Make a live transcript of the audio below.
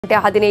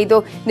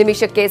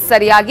15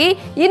 ಸರಿಯಾಗಿ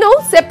ಇನ್ನು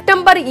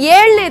ಸೆಪ್ಟೆಂಬರ್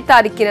 7ನೇ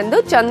ತಾರೀಕಿನಂದು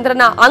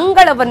ಚಂದ್ರನ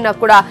ಅಂಗಳವನ್ನ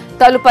ಕೂಡ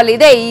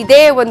ತಲುಪಲಿದೆ ಇದೇ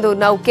ಒಂದು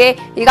ನೌಕೆ.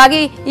 ಹೀಗಾಗಿ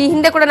ಈ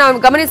ಹಿಂದೆ ಕೂಡ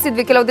ನಾವು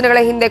ಗಮನಿಸಿದ್ವಿ, ಕೆಲವು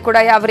ದಿನಗಳ ಹಿಂದೆ ಕೂಡ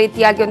ಯಾವ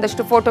ರೀತಿಯಾಗಿ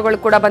ಒಂದಷ್ಟು ಫೋಟೋಗಳು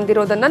ಕೂಡ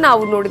ಬಂದಿರೋದನ್ನ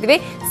ನಾವು ನೋಡಿದ್ವಿ.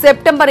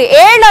 ಸೆಪ್ಟೆಂಬರ್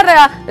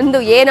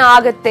 7ರಂದು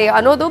ಏನಾಗುತ್ತೆ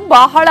ಅನ್ನೋದು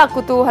ಬಹಳ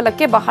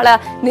ಕುತೂಹಲಕ್ಕೆ, ಬಹಳ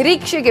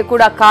ನಿರೀಕ್ಷೆಗೆ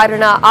ಕೂಡ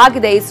ಕಾರಣ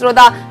ಆಗಿದೆ.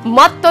 ಇಸ್ರೋದ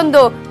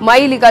ಮತ್ತೊಂದು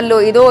ಮೈಲಿಗಲ್ಲು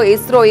ಇದು.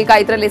 ಇಸ್ರೋ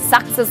ಈಗ ಇದರಲ್ಲಿ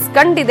ಸಕ್ಸಸ್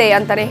ಕಂಡಿದೆ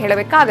ಅಂತಾನೆ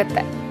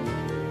ಹೇಳಬೇಕಾಗತ್ತೆ.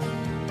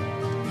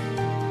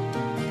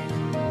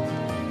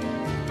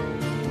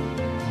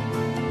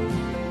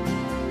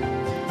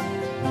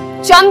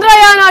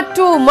 ಚಂದ್ರಯಾನ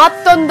 2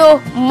 ಮತ್ತೊಂದು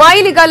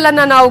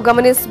ಮೈಲಿಗಲ್ಲನ್ನ ನಾವು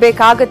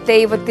ಗಮನಿಸಬೇಕಾಗತ್ತೆ.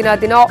 ಇವತ್ತಿನ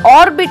ದಿನ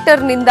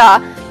ಆರ್ಬಿಟರ್ ನಿಂದ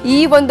ಈ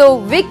ಒಂದು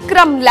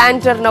ವಿಕ್ರಮ್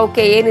ಲ್ಯಾಂಡರ್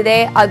ನೌಕೆ ಏನಿದೆ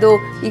ಅದು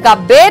ಈಗ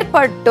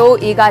ಬೇರ್ಪಟ್ಟು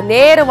ಈಗ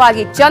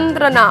ನೇರವಾಗಿ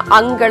ಚಂದ್ರನ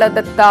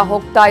ಅಂಗಳದತ್ತ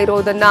ಹೋಗ್ತಾ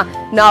ಇರೋದನ್ನ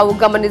ನಾವು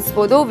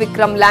ಗಮನಿಸಬಹುದು.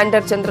 ವಿಕ್ರಮ್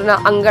ಲ್ಯಾಂಡರ್ ಚಂದ್ರನ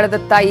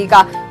ಅಂಗಳದತ್ತ ಈಗ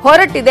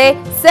ಹೊರಟಿದೆ.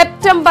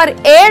 ಸೆಪ್ಟೆಂಬರ್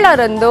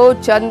 7ರಂದು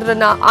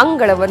ಚಂದ್ರನ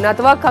ಅಂಗಳವನ್ನ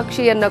ಅಥವಾ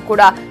ಕಕ್ಷೆಯನ್ನ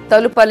ಕೂಡ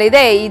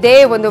ತಲುಪಲಿದೆ ಇದೇ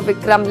ಒಂದು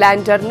ವಿಕ್ರಮ್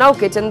ಲ್ಯಾಂಡರ್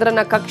ನೌಕೆ.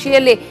 ಚಂದ್ರನ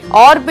ಕಕ್ಷೆಯಲ್ಲಿ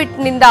ಆರ್ಬಿಟ್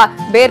ನಿಂದ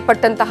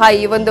ಬೇರ್ಪಟ್ಟಂತಹ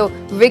ಈ ಒಂದು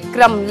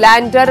ವಿಕ್ರಮ್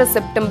ಲ್ಯಾಂಡರ್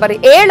ಸೆಪ್ಟೆಂಬರ್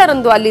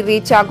 7ರಂದು ಅಲ್ಲಿ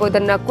ರೀಚ್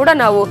ಆಗೋದನ್ನ ಕೂಡ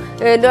ನಾವು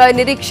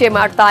ನಿರೀಕ್ಷೆ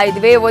ಮಾಡ್ತಾ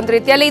ಇದ್ವಿ. ಒಂದು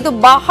ರೀತಿಯಲ್ಲಿ ಇದು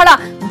ಬಹಳ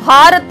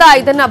ಭಾರತ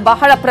ಇದನ್ನ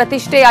ಬಹಳ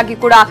ಪ್ರತಿಷ್ಠೆಯಾಗಿ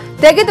ಕೂಡ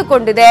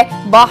ತೆಗೆದುಕೊಂಡಿದೆ.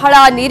 ಬಹಳ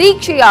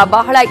ನಿರೀಕ್ಷೆಯ,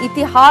 ಬಹಳ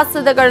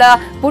ಇತಿಹಾಸಗಳ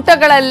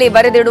ಪುಟಗಳಲ್ಲಿ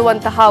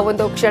ಬರೆದಿಡುವಂತಹ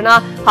ಒಂದು ಕ್ಷಣ.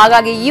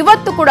 ಹಾಗಾಗಿ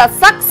ಇವತ್ತು ಕೂಡ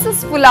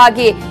ಸಕ್ಸಸ್ಫುಲ್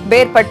ಆಗಿ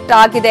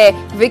ಬೇರ್ಪಟ್ಟಾಗಿದೆ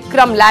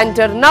ವಿಕ್ರಮ್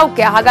ಲ್ಯಾಂಡರ್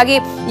ನೌಕೆ. ಹಾಗಾಗಿ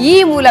ಈ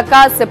ಮೂಲಕ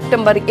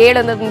ಸೆಪ್ಟೆಂಬರ್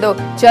 7ರಂದು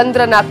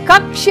ಚಂದ್ರನ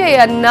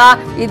ಕಕ್ಷೆಯನ್ನ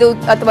ಇದು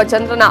ಅಥವಾ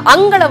ಚಂದ್ರನ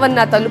ಅಂಗಳವನ್ನ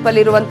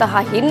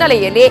ತಲುಪಲಿರುವಂತಹ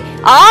ಹಿನ್ನೆಲೆಯಲ್ಲಿ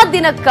ಆ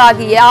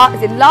ದಿನಕ್ಕಾಗಿ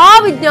ಎಲ್ಲಾ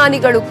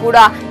ವಿಜ್ಞಾನಿಗಳು ಕೂಡ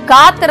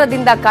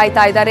ಕಾತರದಿಂದ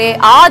ಕಾಯ್ತಾ ಇದ್ದಾರೆ.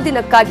 ಆ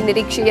ದಿನಕ್ಕಾಗಿ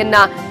ನಿರೀಕ್ಷೆಯನ್ನ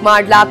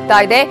ಮಾಡಲಾಗ್ತಾ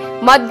ಇದೆ.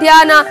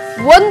 ಮಧ್ಯಾಹ್ನ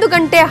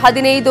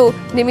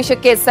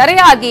 1:15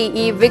 ಸರಿಯಾಗಿ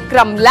ಈ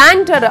ವಿಕ್ರಮ್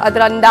ಲ್ಯಾಂಡರ್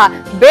ಅದರಿಂದ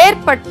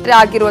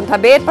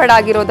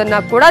ಬೇರ್ಪಡಾಗಿರೋದನ್ನ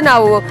ಕೂಡ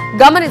ನಾವು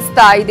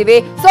ಗಮನಿಸ್ತಾ ಇದ್ದೀವಿ.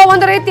 ಸೊ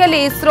ಒಂದು ರೀತಿಯಲ್ಲಿ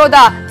ಇಸ್ರೋದ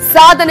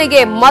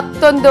ಸಾಧನೆಗೆ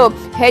ಮತ್ತೊಂದು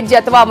ಹೆಜ್ಜೆ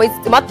ಅಥವಾ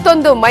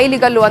ಮತ್ತೊಂದು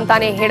ಮೈಲಿಗಲ್ಲು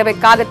ಅಂತಾನೆ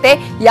ಹೇಳಬೇಕಾಗತ್ತೆ.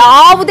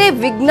 ಯಾವುದೇ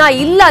ವಿಘ್ನ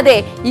ಇಲ್ಲದೆ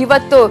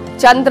ಇವತ್ತು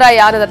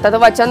ಚಂದ್ರಯಾನದ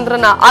ಅಥವಾ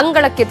ಚಂದ್ರನ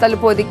ಅಂಗಳಕ್ಕೆ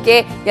ತಲುಪೋದಿಕ್ಕೆ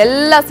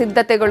ಎಲ್ಲ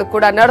ಸಿದ್ಧತೆಗಳು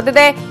ಕೂಡ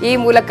ನಡೆದಿದೆ. ಈ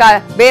ಮೂಲಕ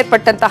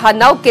ಬೇರ್ಪಟ್ಟಂತಹ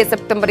ನೌಕೆ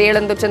ಸೆಪ್ಟೆಂಬರ್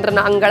 7ರಂದು ಚಂದ್ರನ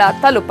ಅಂಗಳ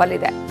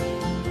ತಲುಪಲಿದೆ.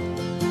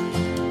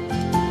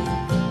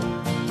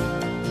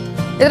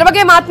 ಇದರ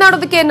ಬಗ್ಗೆ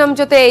ಮಾತನಾಡೋದಕ್ಕೆ ನಮ್ಮ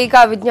ಜೊತೆ ಈಗ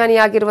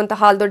ವಿಜ್ಞಾನಿಯಾಗಿರುವಂತಹ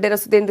ಹಾಲ್ದೊಡ್ಡೆರ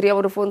ಸುಧೀಂದ್ರಿ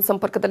ಅವರು ಫೋನ್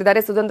ಸಂಪರ್ಕದಲ್ಲಿದ್ದಾರೆ.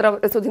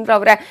 ಸುಧೀಂದ್ರ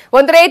ಅವರೇ,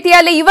 ಒಂದು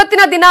ರೀತಿಯಲ್ಲಿ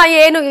ಇವತ್ತಿನ ದಿನ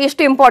ಏನು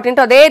ಎಷ್ಟು ಇಂಪಾರ್ಟೆಂಟ್,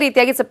 ಅದೇ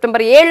ರೀತಿಯಾಗಿ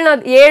ಸೆಪ್ಟೆಂಬರ್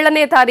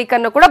 7ನೇ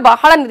ತಾರೀಕನ್ನು ಕೂಡ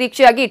ಬಹಳ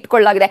ನಿರೀಕ್ಷೆಯಾಗಿ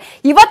ಇಟ್ಕೊಳ್ಳಲಾಗಿದೆ.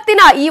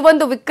 ಇವತ್ತಿನ ಈ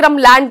ಒಂದು ವಿಕ್ರಮ್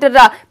ಲ್ಯಾಂಡರ್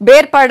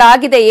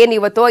ಬೇರ್ಪಾಡಾಗಿದೆ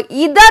ಏನಿವತ್ತು,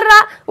 ಇದರ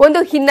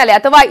ಒಂದು ಹಿನ್ನೆಲೆ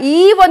ಅಥವಾ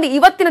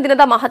ಇವತ್ತಿನ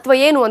ದಿನದ ಮಹತ್ವ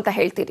ಏನು ಅಂತ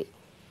ಹೇಳ್ತೀರಿ?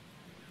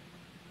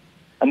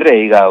 ಅಂದ್ರೆ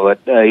ಈಗ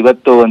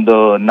ಇವತ್ತು ಒಂದು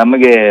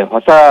ನಮಗೆ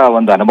ಹೊಸ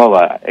ಒಂದು ಅನುಭವ.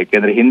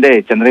 ಯಾಕೆಂದ್ರೆ ಹಿಂದೆ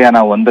ಚಂದ್ರಯಾನ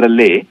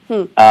 1ರಲ್ಲಿ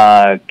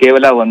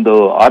ಕೇವಲ ಒಂದು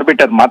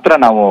ಆರ್ಬಿಟರ್ ಮಾತ್ರ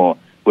ನಾವು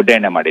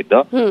ಉಡ್ಡಯನ ಮಾಡಿದ್ದು.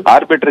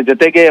 ಆರ್ಬಿಟರ್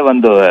ಜೊತೆಗೆ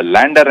ಒಂದು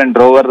ಲ್ಯಾಂಡರ್ ಅಂಡ್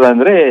ರೋವರ್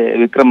ಅಂದ್ರೆ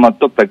ವಿಕ್ರಮ್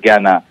ಮತ್ತು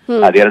ಪ್ರಜ್ಞಾನ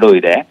ಅದೆರಡೂ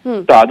ಇದೆ.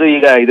 ಸೊ ಅದು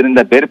ಈಗ ಇದರಿಂದ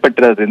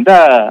ಬೇರ್ಪಟ್ಟಿರೋದ್ರಿಂದ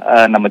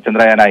ನಮ್ಮ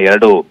ಚಂದ್ರಯಾನ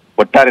 2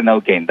 ಒಟ್ಟಾರೆ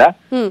ನೌಕೆಯಿಂದ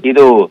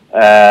ಇದು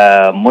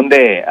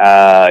ಮುಂದೆ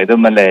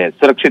ಇದ್ರ ಮೇಲೆ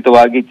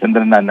ಸುರಕ್ಷಿತವಾಗಿ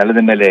ಚಂದ್ರನ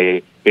ನೆಲದ ಮೇಲೆ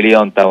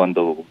ಇಳಿಯುವಂತ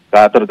ಒಂದು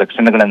ಕಾತುರದ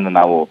ಕ್ಷಣಗಳನ್ನು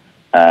ನಾವು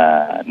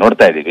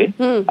ನೋಡ್ತಾ ಇದೀವಿ.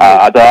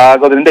 ಅದು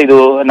ಆಗೋದ್ರಿಂದ ಇದು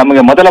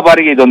ನಮಗೆ ಮೊದಲ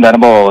ಬಾರಿಗೆ ಇದೊಂದು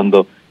ಅನುಭವ. ಒಂದು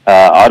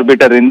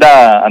ಆರ್ಬಿಟರ್ ಇಂದ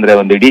ಅಂದ್ರೆ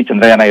ಒಂದು ಇಡೀ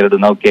ಚಂದ್ರಯಾನ 2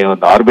 ನೌಕೆ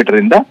ಒಂದು ಆರ್ಬಿಟರ್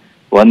ಇಂದ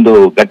ಒಂದು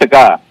ಘಟಕ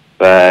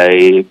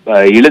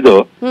ಇಳಿದು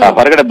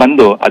ಹೊರಗಡೆ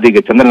ಬಂದು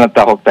ಅದೀಗ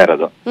ಚಂದ್ರನತ್ತ ಹೋಗ್ತಾ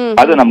ಇರೋದು,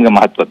 ಅದು ನಮ್ಗೆ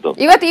ಮಹತ್ವದ್ದು.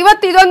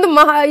 ಇವತ್ತು ಇದೊಂದು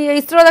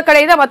ಇಸ್ರೋದ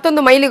ಕಡೆಯಿಂದ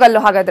ಮತ್ತೊಂದು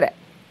ಮೈಲಿಗಲ್ಲು ಹಾಗಾದ್ರೆ.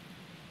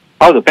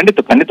 ಹೌದು,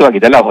 ಖಂಡಿತವಾಗಿ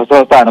ಇದೆಲ್ಲ ಹೊಸ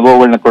ಹೊಸ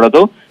ಅನುಭವಗಳನ್ನ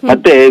ಕೊಡೋದು.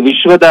 ಮತ್ತೆ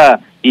ವಿಶ್ವದ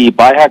ಈ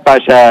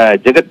ಬಾಹ್ಯಾಕಾಶ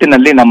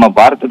ಜಗತ್ತಿನಲ್ಲಿ ನಮ್ಮ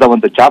ಭಾರತದ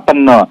ಒಂದು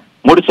ಛಾಪನ್ನು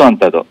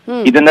ಮೂಡಿಸುವಂತದ್ದು.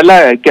 ಇದನ್ನೆಲ್ಲ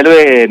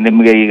ಕೆಲವೇ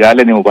ನಿಮ್ಗೆ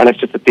ಈಗಾಗಲೇ ನೀವು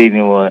ಬಹಳಷ್ಟು ಸತಿ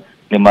ನೀವು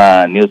ನಿಮ್ಮ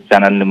ನ್ಯೂಸ್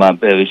ಚಾನೆಲ್ ನಿಮ್ಮ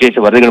ವಿಶೇಷ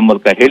ವರದಿಗಳ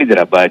ಮೂಲಕ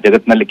ಹೇಳಿದಿರ,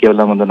 ಜಗತ್ತಿನಲ್ಲಿ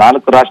ಕೇವಲ ಒಂದು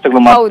 4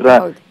 ರಾಷ್ಟ್ರಗಳು ಮಾತ್ರ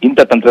ಇಂಥ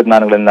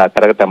ತಂತ್ರಜ್ಞಾನಗಳನ್ನ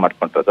ಕರಗತ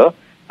ಮಾಡ್ಕೊಂಡಿರೋದು.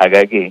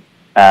 ಹಾಗಾಗಿ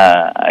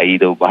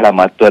ಇದು ಬಹಳ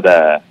ಮಹತ್ವದ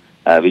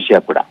ವಿಷಯ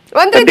ಕೂಡ.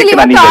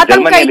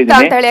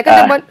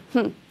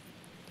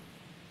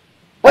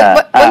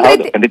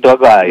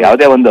 ಖಂಡಿತವಾಗ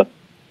ಯಾವುದೇ ಒಂದು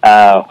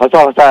ಹೊಸ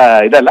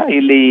ಇದಲ್ಲ,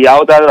 ಇಲ್ಲಿ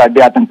ಯಾವ್ದಾದ್ರು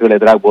ಅಡ್ಡಿ ಆತಂಕಗಳು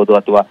ಎದುರಾಗ್ಬೋದು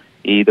ಅಥವಾ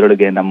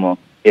ಇದ್ರೊಳಗೆ ನಮ್ಮ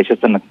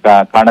ಯಶಸ್ಸನ್ನ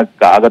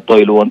ಕಾಣಕ್ ಆಗತ್ತೋ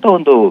ಇಲ್ವೋ ಅಂತ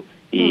ಒಂದು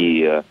ಈ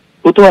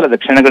ಕುತೂಹಲದ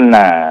ಕ್ಷಣಗಳನ್ನ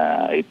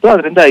ಇತ್ತು.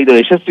 ಅದರಿಂದ ಇದು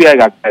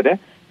ಯಶಸ್ವಿಯಾಗಿ ಆಗ್ತಾ ಇದೆ.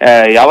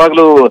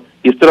 ಯಾವಾಗ್ಲೂ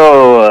ಇಸ್ರೋ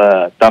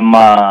ತಮ್ಮ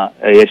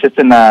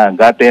ಯಶಸ್ಸಿನ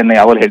ಗಾಥೆಯನ್ನ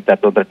ಯಾವಾಗಲೂ ಹೇಳ್ತಾ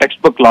ಇತ್ತು,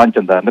 ಟೆಕ್ಸ್ಟ್ ಬುಕ್ ಲಾಂಚ್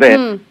ಅಂತ. ಅಂದ್ರೆ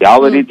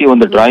ಯಾವ ರೀತಿ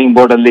ಒಂದು ಡ್ರಾಯಿಂಗ್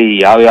ಬೋರ್ಡ್ ಅಲ್ಲಿ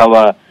ಯಾವ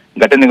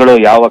ಘಟನೆಗಳು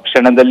ಯಾವ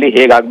ಕ್ಷಣದಲ್ಲಿ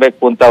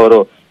ಹೇಗಾಗ್ಬೇಕು ಅಂತ ಅವರು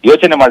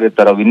ಯೋಚನೆ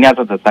ಮಾಡಿರ್ತಾರೋ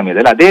ವಿನ್ಯಾಸದ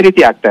ಸಮಯದಲ್ಲಿ, ಅದೇ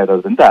ರೀತಿ ಆಗ್ತಾ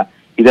ಇರೋದ್ರಿಂದ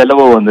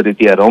ಇದೆಲ್ಲವೂ ಒಂದು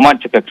ರೀತಿಯ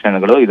ರೋಮಾಂಚಕ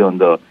ಕ್ಷಣಗಳು.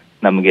 ಇದೊಂದು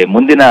ನಮಗೆ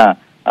ಮುಂದಿನ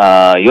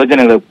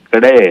ಯೋಜನೆಗಳ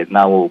ಕಡೆ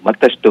ನಾವು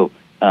ಮತ್ತಷ್ಟು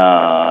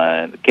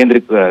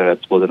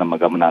ಕೇಂದ್ರೀಕರಿಸಬಹುದು ನಮ್ಮ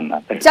ಗಮನ.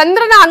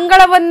 ಚಂದ್ರನ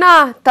ಅಂಗಳವನ್ನ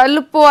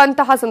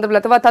ತಲುಪುವಂತಹ ಸಂದರ್ಭ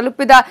ಅಥವಾ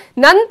ತಲುಪಿದ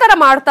ನಂತರ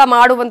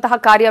ಮಾಡುವಂತಹ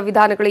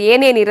ಕಾರ್ಯವಿಧಾನಗಳು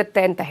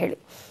ಏನೇನಿರುತ್ತೆ ಅಂತ ಹೇಳಿ.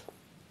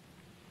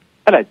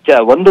 ಅಲ್ಲ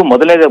ಒಂದು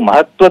ಮೊದಲನೇ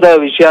ಮಹತ್ವದ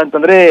ವಿಷಯ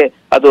ಅಂತಂದ್ರೆ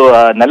ಅದು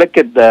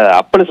ನೆಲಕ್ಕೆ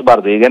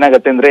ಅಪ್ಪಳಿಸಬಾರ್ದು. ಈಗ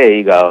ಏನಾಗತ್ತೆ ಅಂದ್ರೆ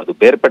ಈಗ ಅದು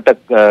ಬೇರ್ಪಟ್ಟ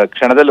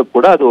ಕ್ಷಣದಲ್ಲೂ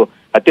ಕೂಡ ಅದು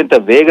ಅತ್ಯಂತ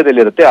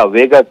ವೇಗದಲ್ಲಿರುತ್ತೆ. ಆ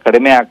ವೇಗ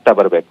ಕಡಿಮೆ ಆಗ್ತಾ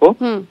ಬರಬೇಕು.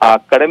 ಆ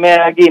ಕಡಿಮೆ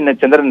ಆಗಿ ಇನ್ನು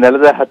ಚಂದ್ರನ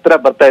ನೆಲದ ಹತ್ರ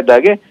ಬರ್ತಾ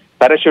ಇದ್ದಾಗೆ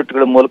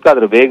ಪ್ಯಾರಾಶೂಟ್ಗಳ ಮೂಲಕ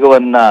ಅದ್ರ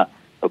ವೇಗವನ್ನ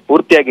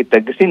ಪೂರ್ತಿಯಾಗಿ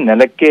ತಗ್ಗಿಸಿ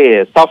ನೆಲಕ್ಕೆ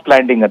ಸಾಫ್ಟ್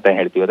ಲ್ಯಾಂಡಿಂಗ್ ಅಂತ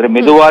ಹೇಳ್ತೀವಿ. ಅಂದ್ರೆ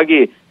ಮಿದುವಾಗಿ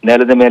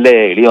ನೆಲದ ಮೇಲೆ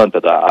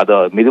ಇಳಿಯುವಂಥದ್ದು. ಅದು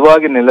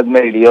ಮಿದುವಾಗಿ ನೆಲದ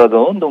ಮೇಲೆ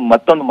ಇಳಿಯೋದು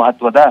ಮತ್ತೊಂದು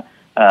ಮಹತ್ವದ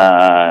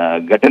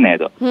ಘಟನೆ.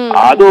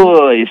 ಅದು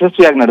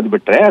ಯಶಸ್ವಿಯಾಗಿ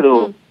ನಡೆದ್ಬಿಟ್ರೆ, ಅದು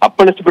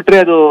ಅಪ್ಪಳಿಸ್ಬಿಟ್ರೆ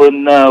ಅದು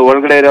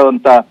ಒಳಗಡೆ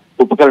ಇರುವಂತ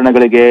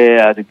ಉಪಕರಣಗಳಿಗೆ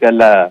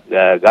ಅದಕ್ಕೆಲ್ಲ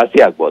ಘಾಸಿ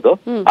ಆಗ್ಬೋದು.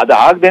 ಅದು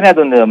ಆಗ್ದೇನೆ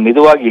ಅದೊಂದು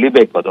ಮಿದುವಾಗಿ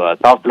ಇಳಿಬೇಕು, ಅದು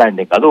ಸಾಫ್ಟ್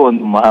ಲ್ಯಾಂಡಿಂಗ್. ಅದು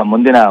ಒಂದು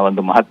ಮುಂದಿನ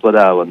ಒಂದು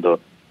ಮಹತ್ವದ ಒಂದು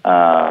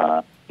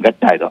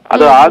ಘಟ್ಟ ಇದು.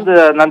 ಅದು ಆದ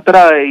ನಂತರ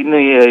ಇನ್ನು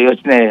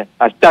ಯೋಚನೆ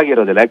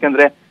ಅಷ್ಟಾಗಿರೋದಿಲ್ಲ.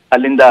 ಯಾಕಂದ್ರೆ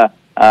ಅಲ್ಲಿಂದ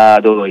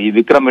ಅದು ಈ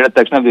ವಿಕ್ರಮ್ ಇಳಿದ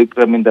ತಕ್ಷಣ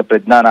ವಿಕ್ರಮ್ ಇಂದ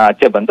ಪ್ರಜ್ಞಾನ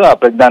ಆಚೆ ಬಂದು, ಆ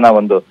ಪ್ರಜ್ಞಾನ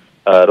ಒಂದು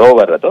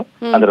ರೋವರ್, ಅದು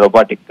ಅಂದ್ರೆ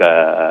ರೊಬಾಟಿಕ್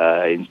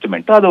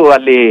ಇನ್ಸ್ಟ್ರೂಮೆಂಟ್. ಅದು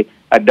ಅಲ್ಲಿ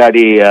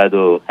ಅಡ್ಡಾಡಿ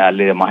ಅದು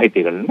ಅಲ್ಲಿ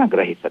ಮಾಹಿತಿಗಳನ್ನ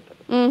ಗ್ರಹಿಸುತ್ತೆ.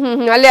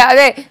 ಅಲ್ಲೇ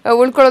ಅದೇ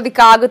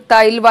ಉಳ್ಕೊಳ್ಳೋದಿಕ್ಕೆ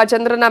ಆಗುತ್ತಾ ಇಲ್ವಾ,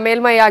 ಚಂದ್ರನ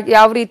ಮೇಲ್ಮೈ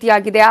ಯಾವ ರೀತಿ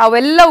ಆಗಿದೆ,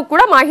 ಅವೆಲ್ಲವೂ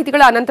ಕೂಡ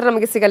ಮಾಹಿತಿಗಳು ಅನಂತರ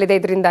ನಮಗೆ ಸಿಗಲಿದೆ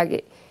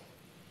ಇದರಿಂದಾಗಿ.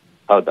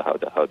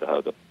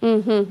 ಹೌದು.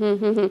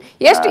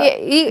 ಎಷ್ಟು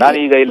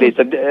ನಾನೀಗ ಇಲ್ಲಿ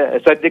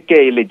ಸದ್ಯಕ್ಕೆ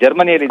ಇಲ್ಲಿ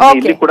ಜರ್ಮನಿಯಲ್ಲಿ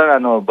ಇಲ್ಲಿ ಕೂಡ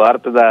ನಾನು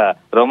ಭಾರತದ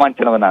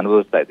ರೋಮಾಂಚನವನ್ನು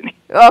ಅನುಭವಿಸ್ತಾ ಇದ್ದೀನಿ.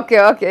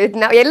 ಓಕೆ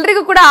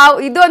ಎಲ್ರಿಗೂ ಕೂಡ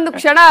ಇದು ಒಂದು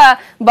ಕ್ಷಣ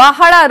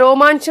ಬಹಳ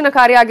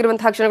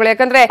ರೋಮಾಂಚನಕಾರಿಯಾಗಿರುವಂತಹ ಕ್ಷಣಗಳು.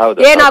 ಯಾಕಂದ್ರೆ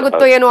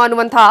ಏನಾಗುತ್ತೋ ಏನೋ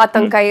ಅನ್ನುವಂತಹ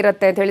ಆತಂಕ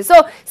ಇರುತ್ತೆ ಅಂತ ಹೇಳಿ. ಸೊ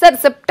ಸರ್,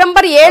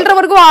 ಸೆಪ್ಟೆಂಬರ್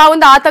 7ರವರೆಗೂ ಆ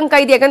ಒಂದು ಆತಂಕ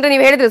ಇದೆ. ಯಾಕಂದ್ರೆ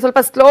ನೀವು ಹೇಳಿದ್ರೆ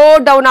ಸ್ವಲ್ಪ ಸ್ಲೋ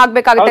ಡೌನ್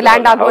ಆಗ್ಬೇಕಾಗುತ್ತೆ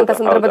ಲ್ಯಾಂಡ್ ಆಗುವಂತ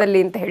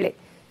ಸಂದರ್ಭದಲ್ಲಿ ಅಂತ ಹೇಳಿ.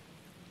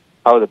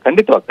 ಹೌದು,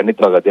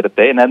 ಖಂಡಿತವಾಗಿ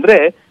ಅದಿರುತ್ತೆ. ಏನಂದ್ರೆ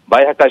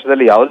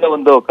ಬಾಹ್ಯಾಕಾಶದಲ್ಲಿ ಯಾವುದೇ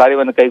ಒಂದು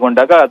ಕಾರ್ಯವನ್ನು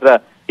ಕೈಗೊಂಡಾಗ ಅದರ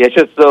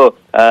ಯಶಸ್ಸು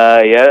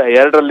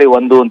 2ರಲ್ಲಿ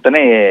 1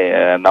 ಅಂತಾನೆ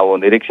ನಾವು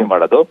ನಿರೀಕ್ಷೆ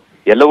ಮಾಡೋದು.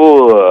 ಎಲ್ಲವೂ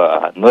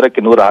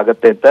 100ಕ್ಕೆ 100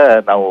 ಆಗತ್ತೆ ಅಂತ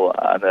ನಾವು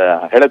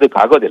ಹೇಳೋದಕ್ಕೆ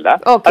ಆಗೋದಿಲ್ಲ.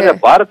 ಆದ್ರೆ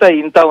ಭಾರತ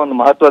ಇಂತ ಒಂದು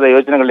ಮಹತ್ವದ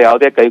ಯೋಜನೆಗಳು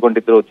ಯಾವುದೇ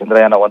ಕೈಗೊಂಡಿದ್ರು,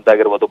 ಚಂದ್ರಯಾನ 1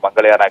 ಆಗಿರ್ಬೋದು,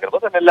 ಮಂಗಳಯಾನ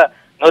ಆಗಿರ್ಬೋದು, ಅದನ್ನೆಲ್ಲ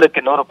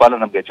 100ಕ್ಕೆ 100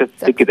 ಪಾಲು ನಮ್ಗೆ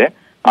ಯಶಸ್ಸು ಸಿಕ್ಕಿದೆ.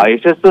 ಆ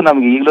ಯಶಸ್ಸು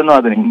ನಮ್ಗೆ ಈಗಲೂ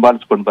ಅದನ್ನ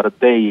ಹಿಂಬಾಲಿಸ್ಕೊಂಡು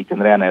ಬರುತ್ತೆ. ಈ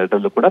ಚಂದ್ರಯಾನ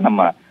 2ರಲ್ಲೂ ಕೂಡ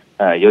ನಮ್ಮ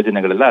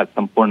ಯೋಜನೆಗಳೆಲ್ಲ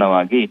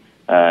ಸಂಪೂರ್ಣವಾಗಿ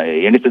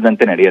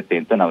ಎಣಿಸಿದಂತೆ ನಡೆಯುತ್ತೆ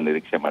ಅಂತ ನಾವು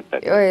ನಿರೀಕ್ಷೆ ಮಾಡ್ತಾ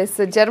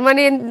ಇದ್ದೀವಿ.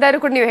 ಜರ್ಮನಿಯಿಂದ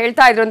ಕೂಡ ನೀವು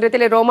ಹೇಳ್ತಾ ಇದ್ರು, ಒಂದ್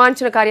ರೀತಿಯಲ್ಲಿ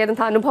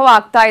ರೋಮಾಂಚನಕಾರಿಯಾದಂತಹ ಅನುಭವ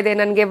ಆಗ್ತಾ ಇದೆ,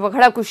 ನನಗೆ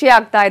ಬಹಳ ಖುಷಿ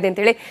ಆಗ್ತಾ ಇದೆ ಅಂತ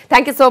ಹೇಳಿ.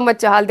 Thank you so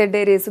much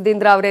ಹಾಲ್ದೆಡ್ಡೇರಿ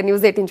Sudhindra ಅವರೇ,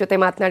 ನ್ಯೂಸ್18 ಜೊತೆ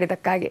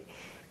ಮಾತನಾಡಿದಕ್ಕಾಗಿ.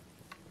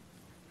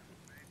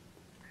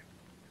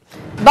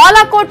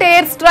 ಬಾಲಾಕೋಟ್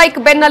ಏರ್ ಸ್ಟ್ರೈಕ್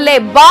ಬೆನ್ನಲ್ಲೇ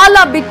ಬಾಲ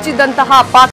ಬಿಚ್ಚಿದಂತಹ